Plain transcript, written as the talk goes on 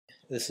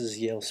This is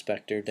Yale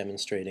Spectre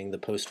demonstrating the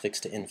postfix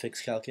to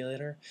infix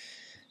calculator.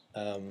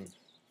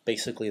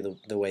 Basically,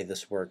 the way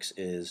this works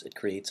is it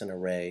creates an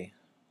array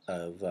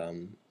of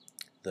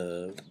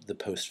the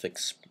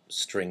postfix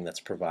string that's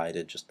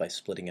provided just by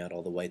splitting out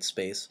all the white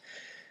space,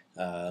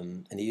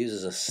 and it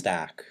uses a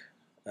stack.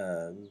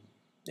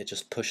 It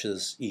just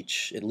pushes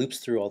it loops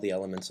through all the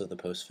elements of the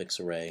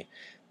postfix array,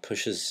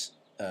 pushes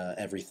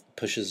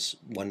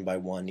one by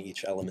one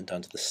each element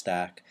onto the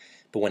stack.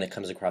 But when it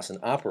comes across an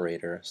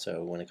operator,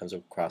 so when it comes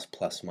across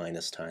plus,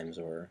 minus, times,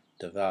 or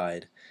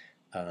divide,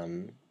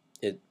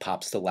 it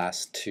pops the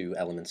last two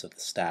elements of the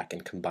stack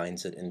and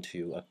combines it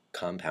into a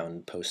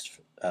compound infix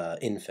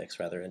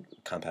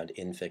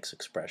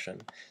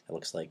expression that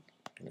looks like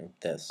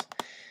this.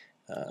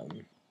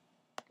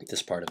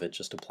 This part of it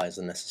just applies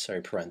the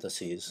necessary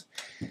parentheses,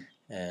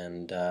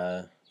 and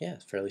yeah,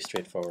 it's fairly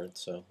straightforward.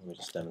 So let me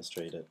just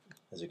demonstrate it.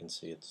 As you can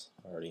see, it's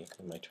already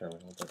in my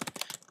terminal. But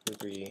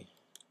ruby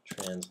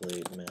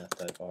translate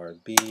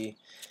math.rb.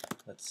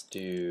 Let's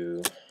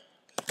do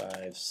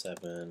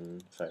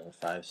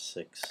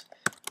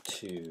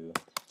 562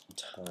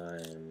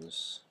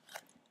 times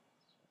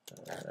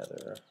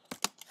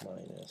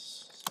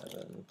minus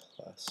 7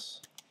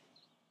 plus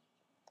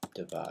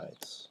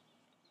divides.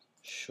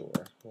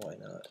 Sure, why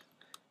not?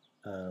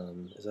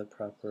 Is that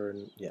proper?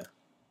 Yeah.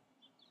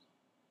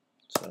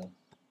 So,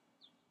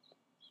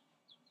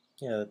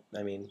 yeah,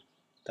 I mean,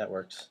 that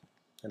works.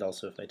 And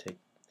also if I take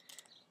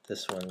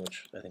this one,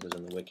 which I think was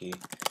in the wiki,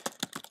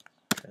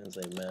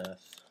 translate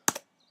math,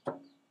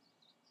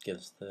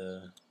 gives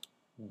the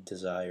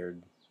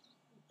desired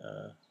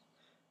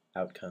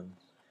outcome.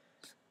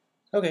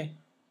 Okay,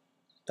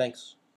 thanks.